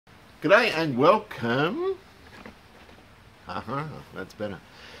G'day and welcome. That's better.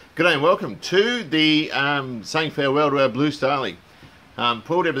 G'day and welcome to the saying farewell to our blue Starlie.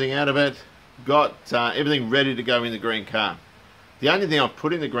 Pulled everything out of it, got everything ready to go in the green car. The only thing I've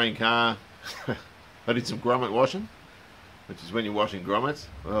put in the green car, I did some grommet washing, which is when you're washing grommets.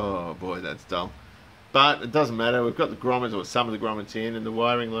 Oh boy, that's dull. But it doesn't matter, we've got the grommets, or some of the grommets in, and the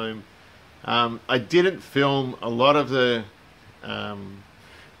wiring loom. I didn't film a lot of the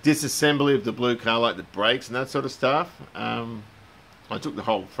disassembly of the blue car, like the brakes and that sort of stuff. I took the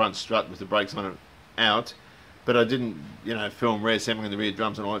whole front strut with the brakes on it out, but I didn't, film reassembling the rear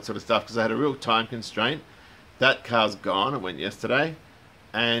drums and all that sort of stuff because I had a real time constraint. That car's gone, it went yesterday,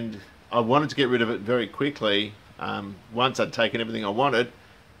 and I wanted to get rid of it very quickly once I'd taken everything I wanted,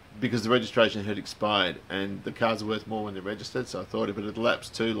 because the registration had expired, and the cars are worth more when they're registered, so I thought if it had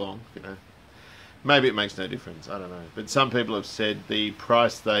lapsed too long, maybe it makes no difference, I don't know. But some people have said the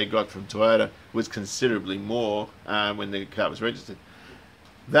price they got from Toyota was considerably more when the car was registered.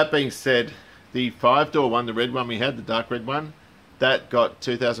 That being said, the 5-door one, the red one we had, the dark red one, that got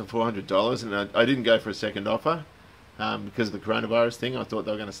 $2,400, and I didn't go for a second offer because of the coronavirus thing. I thought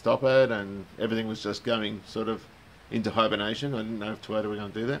they were going to stop it, and everything was just going sort of into hibernation. I didn't know if Toyota were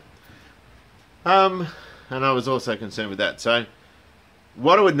going to do that. And I was also concerned with that. So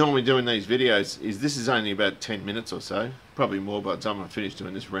what I would normally do in these videos is, this is only about 10 minutes or so, probably more by the time I finish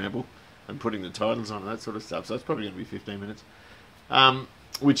doing this ramble and putting the titles on and that sort of stuff, so it's probably going to be 15 minutes,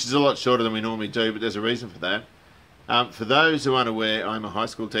 which is a lot shorter than we normally do, but there's a reason for that. For those who aren't aware, I'm a high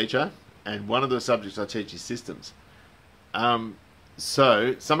school teacher, and one of the subjects I teach is systems.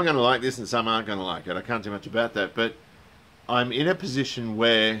 So some are going to like this and some aren't going to like it. I can't do much about that, but I'm in a position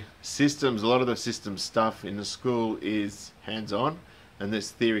where systems, a lot of the systems stuff in the school is hands-on, and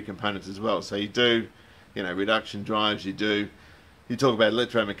there's theory components as well. So you do, reduction drives, you talk about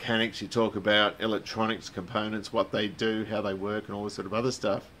electromechanics, you talk about electronics components, what they do, how they work, and all this sort of other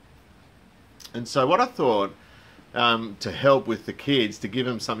stuff. And so what I thought, to help with the kids, to give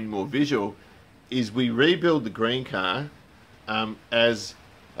them something more visual, is we rebuild the green car as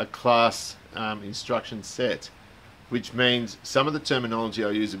a class instruction set, which means some of the terminology I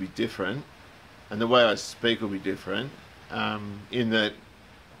use will be different, and the way I speak will be different. In that,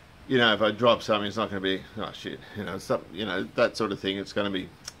 if I drop something, it's not going to be, oh shit, that sort of thing. It's going to be,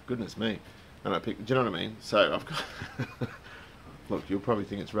 goodness me, and do you know what I mean? So I've got, look, you'll probably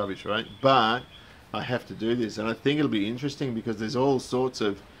think it's rubbish, right? But I have to do this, and I think it'll be interesting because there's all sorts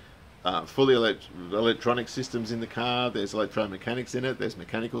of fully electronic systems in the car. There's electromechanics in it. There's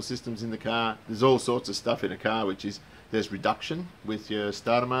mechanical systems in the car. There's all sorts of stuff in a car, which is, there's reduction with your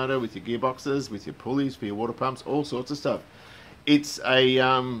starter motor, with your gearboxes, with your pulleys for your water pumps, all sorts of stuff. It's a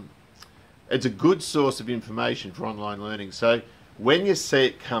good source of information for online learning. So when you see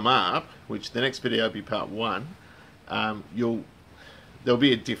it come up, which the next video will be part 1, there'll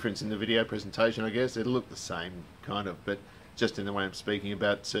be a difference in the video presentation, I guess. It'll look the same, kind of, but just in the way I'm speaking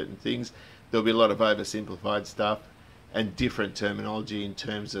about certain things. There'll be a lot of oversimplified stuff and different terminology in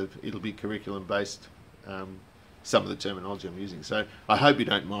terms of, it'll be curriculum based, some of the terminology I'm using. So I hope you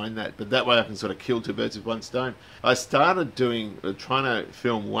don't mind that, but that way I can sort of kill 2 birds with 1 stone. I started trying to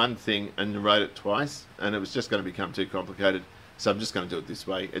film one thing and narrate it twice, and it was just going to become too complicated. So I'm just going to do it this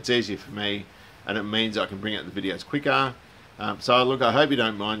way. It's easier for me, and it means I can bring out the videos quicker. So look, I hope you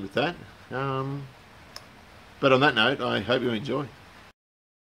don't mind with that. But on that note, I hope you enjoy.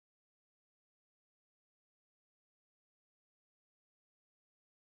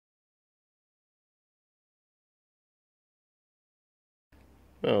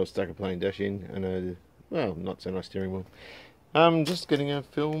 Well, stuck a plain dash in and not so nice steering wheel. Just getting a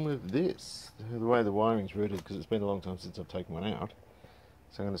film of this, the way the wiring's routed, because it's been a long time since I've taken one out.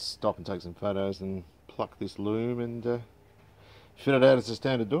 So I'm going to stop and take some photos and pluck this loom and fit it out as a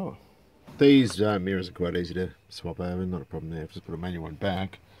standard door. These mirrors are quite easy to swap over, not a problem there. I've just put a manual one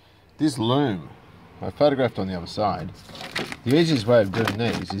back. This loom, I photographed on the other side. The easiest way of doing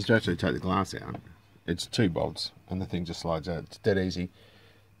these is to actually take the glass out. It's 2 bolts and the thing just slides out. It's dead easy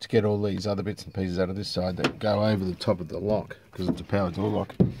to get all these other bits and pieces out of this side that go over the top of the lock, because it's a power door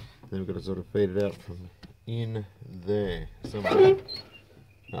lock. Then we've got to sort of feed it out from in there somewhere.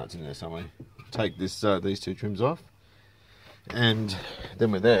 No, it's in there somewhere. Take this these 2 trims off, and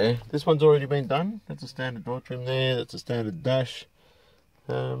then we're there. This one's already been done. That's a standard door trim there. That's a standard dash.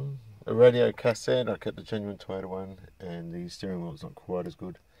 A radio cassette. I kept the genuine Toyota one, and the steering wheel's not quite as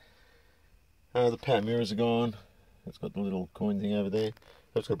good. The power mirrors are gone. It's got the little coin thing over there.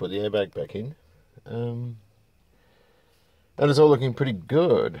 I've just got to put the airbag back in. And it's all looking pretty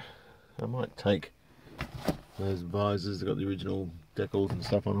good. I might take those visors, they've got the original decals and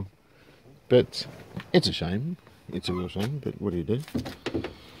stuff on them. But it's a shame. It's a real shame, but what do you do?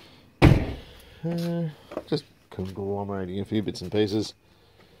 Just conglomerating a few bits and pieces.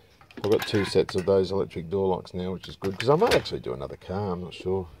 I've got 2 sets of those electric door locks now, which is good, because I might actually do another car, I'm not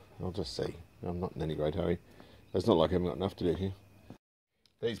sure. I'll just see. I'm not in any great hurry. It's not like I haven't got enough to do here.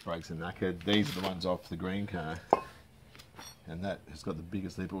 These brakes are knackered. These are the ones off the green car. And that has got the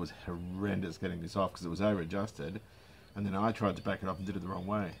biggest lip. It was horrendous getting this off because it was over adjusted. And then I tried to back it up and did it the wrong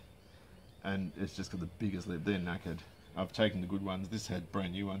way. And it's just got the biggest lip. They're knackered. I've taken the good ones. This had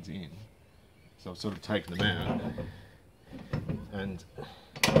brand new ones in. So I've sort of taken them out. And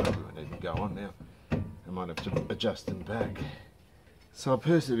I don't even go on now. I might have to adjust them back. So I'll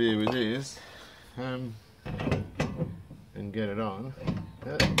persevere with this and get it on.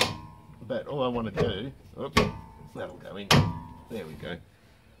 But all I want to do, oops, that'll go in. There we go.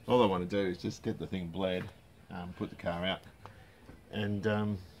 All I want to do is just get the thing bled, put the car out,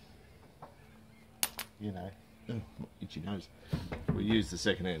 and you know, itchy nose. We use the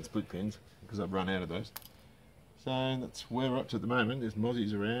second-hand split pins because I've run out of those. So that's where we're up to at the moment. There's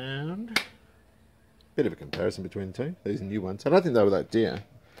mozzies around. Bit of a comparison between the two. These are new ones. I don't think they were that dear,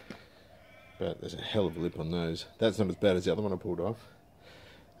 but there's a hell of a lip on those. That's not as bad as the other one I pulled off.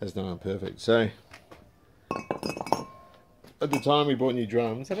 That's not perfect. So at the time we bought new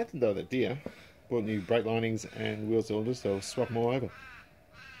drums, I don't think they were that dear. Bought new brake linings and wheel cylinders, so I'll swap them all over.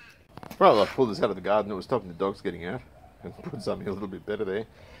 Right, well, I pulled this out of the garden. It was stopping the dogs getting out, and put something a little bit better there.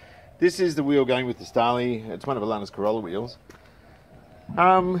 This is the wheel going with the Starlie. It's one of Alana's Corolla wheels.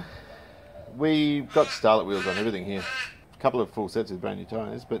 We've got Starlet wheels on everything here. A couple of full sets of brand new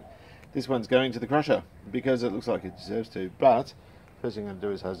tyres, but this one's going to the crusher because it looks like it deserves to. But first thing I'm going to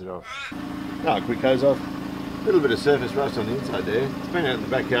do is hose it off. Quick hose off. A little bit of surface rust on the inside there. It's been out in the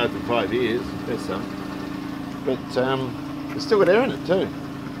backyard for 5 years. There's some. But it's still got air in it too.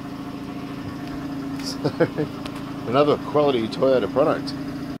 So, another quality Toyota product.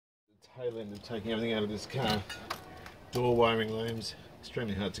 The tail end of taking everything out of this car. Door wiring looms,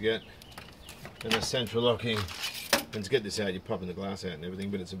 extremely hard to get. And the central locking, and to get this out you're popping the glass out and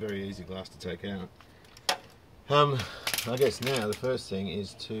everything, but it's a very easy glass to take out. I guess now the first thing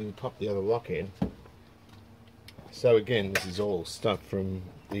is to pop the other lock in. So again, this is all stuff from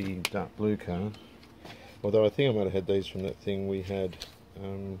the dark blue car, although I think I might have had these from that thing we had.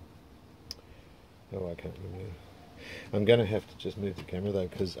 Oh, I can't remember. I'm going to have to just move the camera though,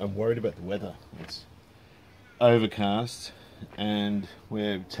 because I'm worried about the weather. It's overcast and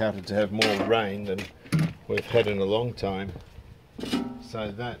we're touted to have more rain than we've had in a long time,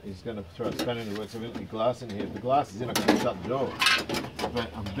 so that is going to throw a span into the works. I've got the glass in here. If the glass is in, I can shut the door, but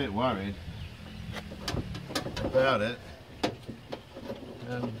I'm a bit worried about it.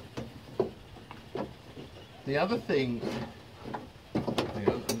 The other thing, hang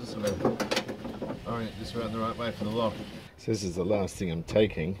on, I'm just going to orient this around the right way for the lock. So this is the last thing I'm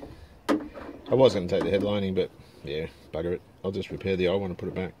taking. I was going to take the head lining, but yeah, bugger it. I'll just repair the old one and put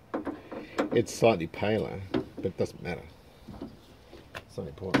it back. It's slightly paler, but it doesn't matter. It's not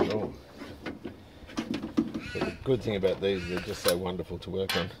important at all. But the good thing about these is they're just so wonderful to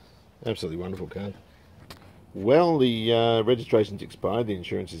work on. Absolutely wonderful car. Well, the registration's expired, the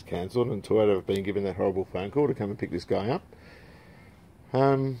insurance is cancelled, and Toyota have been given that horrible phone call to come and pick this guy up.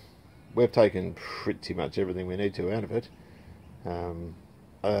 We've taken pretty much everything we need to out of it.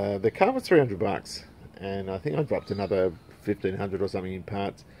 The car was $300, and I think I dropped another $1,500 or something in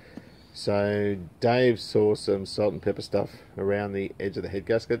parts. So Dave saw some salt and pepper stuff around the edge of the head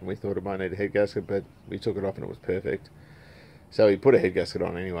gasket, and we thought it might need a head gasket, but we took it off and it was perfect. So we put a head gasket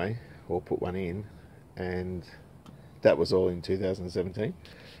on anyway, or put one in, and that was all in 2017.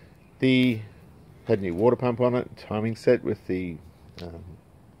 Had a new water pump on it, timing set with the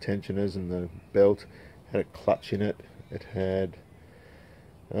tensioners and the belt, had a clutch in it, it had,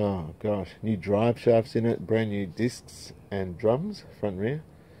 oh gosh, new drive shafts in it, brand new discs and drums, front and rear,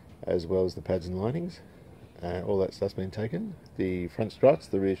 as well as the pads and linings. All that stuff's been taken. The front struts,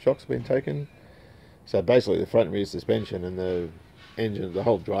 the rear shocks have been taken. So basically the front and rear suspension and the engine, the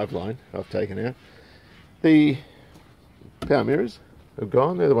whole drive line I've taken out. The power mirrors have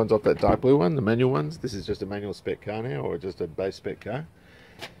gone. They're the ones off that dark blue one, the manual ones. This is just a manual spec car now, or just a base spec car.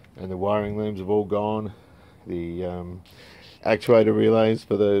 And the wiring looms have all gone. The actuator relays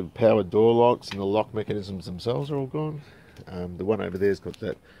for the power door locks and the lock mechanisms themselves are all gone. The one over there's got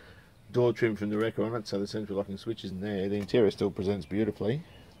that door trim from the wrecker on it, so the central locking switch isn't there. The interior still presents beautifully.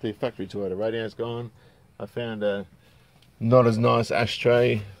 The factory Toyota radio's gone. I found a not as nice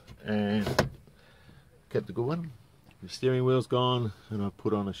ashtray and kept the good one. The steering wheel's gone, and I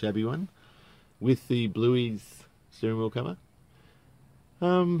put on a shabby one with the Bluey's steering wheel cover.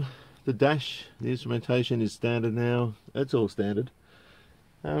 The The dash, the instrumentation is standard now. That's all standard.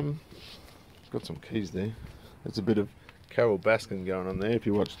 Got some keys there. There's a bit of Carol Baskin going on there if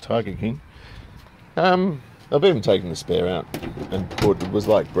you watch Tiger King. I've even taken the spare out and put, it was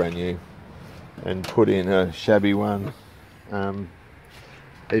like brand new, and put in a shabby one.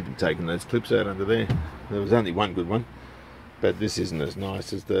 Even taken those clips out under there. There was only one good one, but this isn't as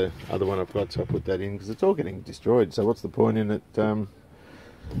nice as the other one I've got, so I put that in because it's all getting destroyed. So what's the point in it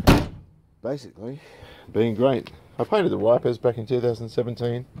basically being great? I painted the wipers back in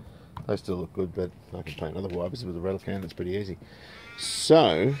 2017. They still look good, but I can paint other wipers with a rattle can. It's pretty easy.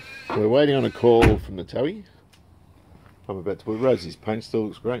 So we're waiting on a call from the towie. I'm about to put Rosie's paint, still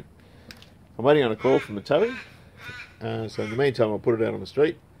looks great. I'm waiting on a call from the towie. So in the meantime, I'll put it out on the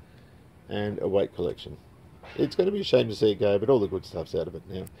street and await collection. It's going to be a shame to see it go, but all the good stuff's out of it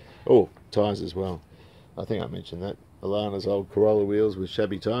now. Oh, tyres as well. I think I mentioned that. Alana's old Corolla wheels with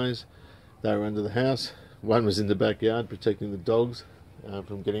shabby tyres. They were under the house. One was in the backyard protecting the dogs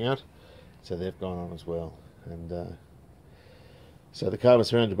from getting out. So they've gone on as well. And so the car was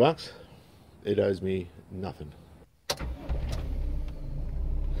 $300. It owes me nothing.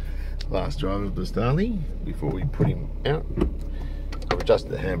 Last drive of the Starlie before we put him out. I've adjusted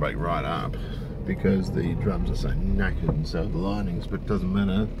the handbrake right up because the drums are so knackered and so the linings, but it doesn't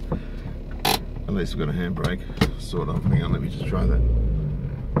matter. At least we've got a handbrake, sort of. Hang on, let me just try that.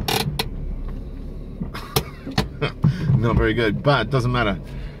 Not very good, but it doesn't matter.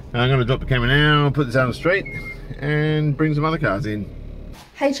 I'm going to drop the camera now, put this out on the street, and bring some other cars in.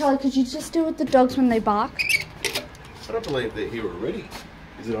 Hey Charlie, could you just do with the dogs when they bark? I don't believe they're here already.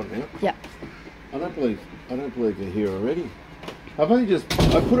 Is it on now? Yeah. I don't believe they're here already. I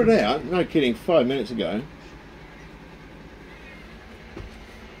put it out, no kidding, 5 minutes ago.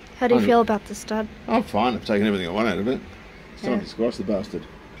 How do you feel about the stud? I'm fine, I've taken everything I want out of it. It's time to squash the bastard.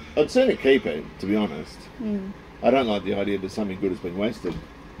 I'd sooner keep it, to be honest. I don't like the idea that something good has been wasted.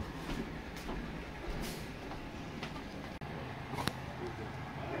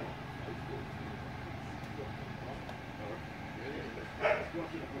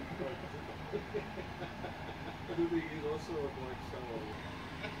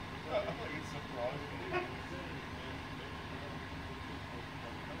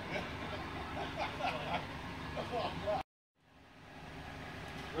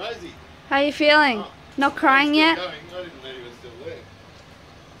 Rosie. How are you feeling? Oh, not crying yet? I didn't know he was still there.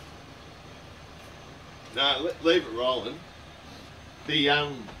 No, leave it rolling.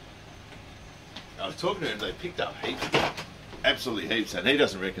 I was talking to him, they picked up heaps. Absolutely heaps, and he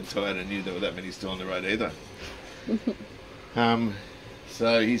doesn't reckon Toyota knew there were that many still on the road either.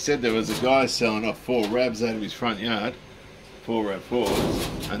 So he said there was a guy selling off 4 Ravs out of his front yard, 4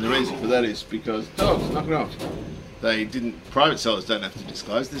 RAV4s, and the reason for that is because dogs, knock it off. Private sellers don't have to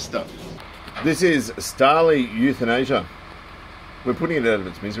disclose this stuff. This is Starlie euthanasia. We're putting it out of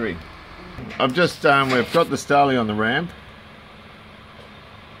its misery. I've just, we've got the Starlie on the ramp.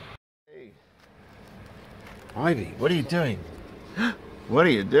 Hey. Ivy, what are you doing? What are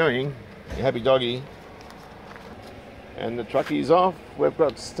you doing? You happy doggy? And the truckie's off. We've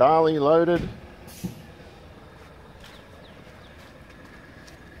got Starlie loaded.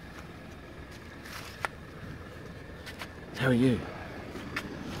 How are you?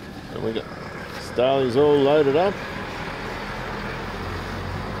 And we got Starlie's all loaded up.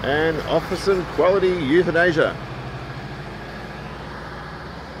 And Officer Quality Euthanasia.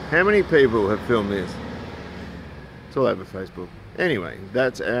 How many people have filmed this? It's all over Facebook. Anyway,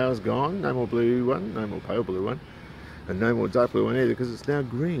 that's ours gone. No more blue one, no more pale blue one. And no more dark blue one either because it's now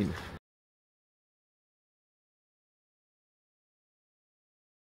green.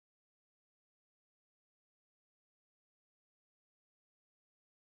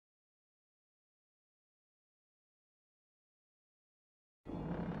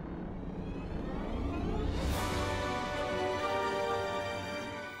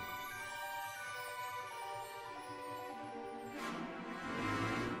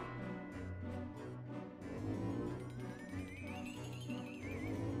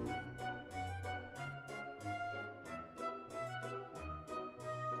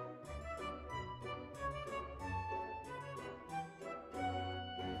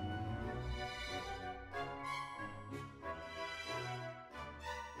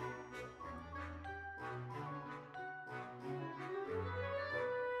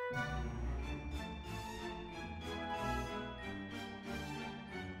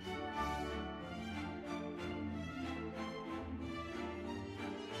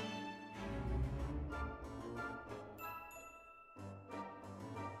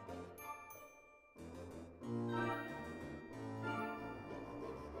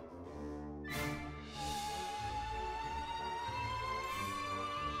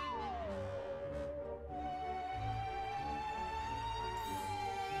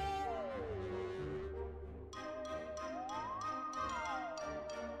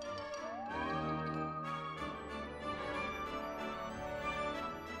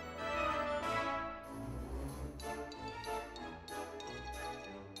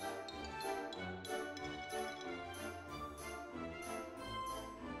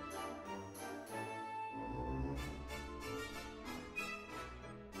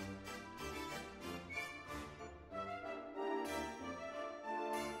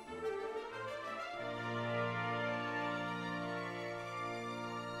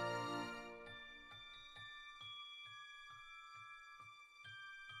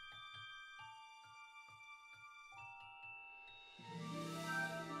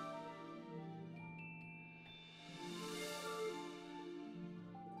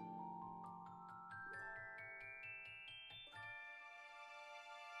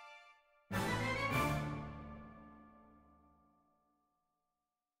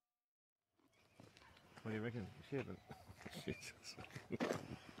 What do you reckon? She haven't. Shit.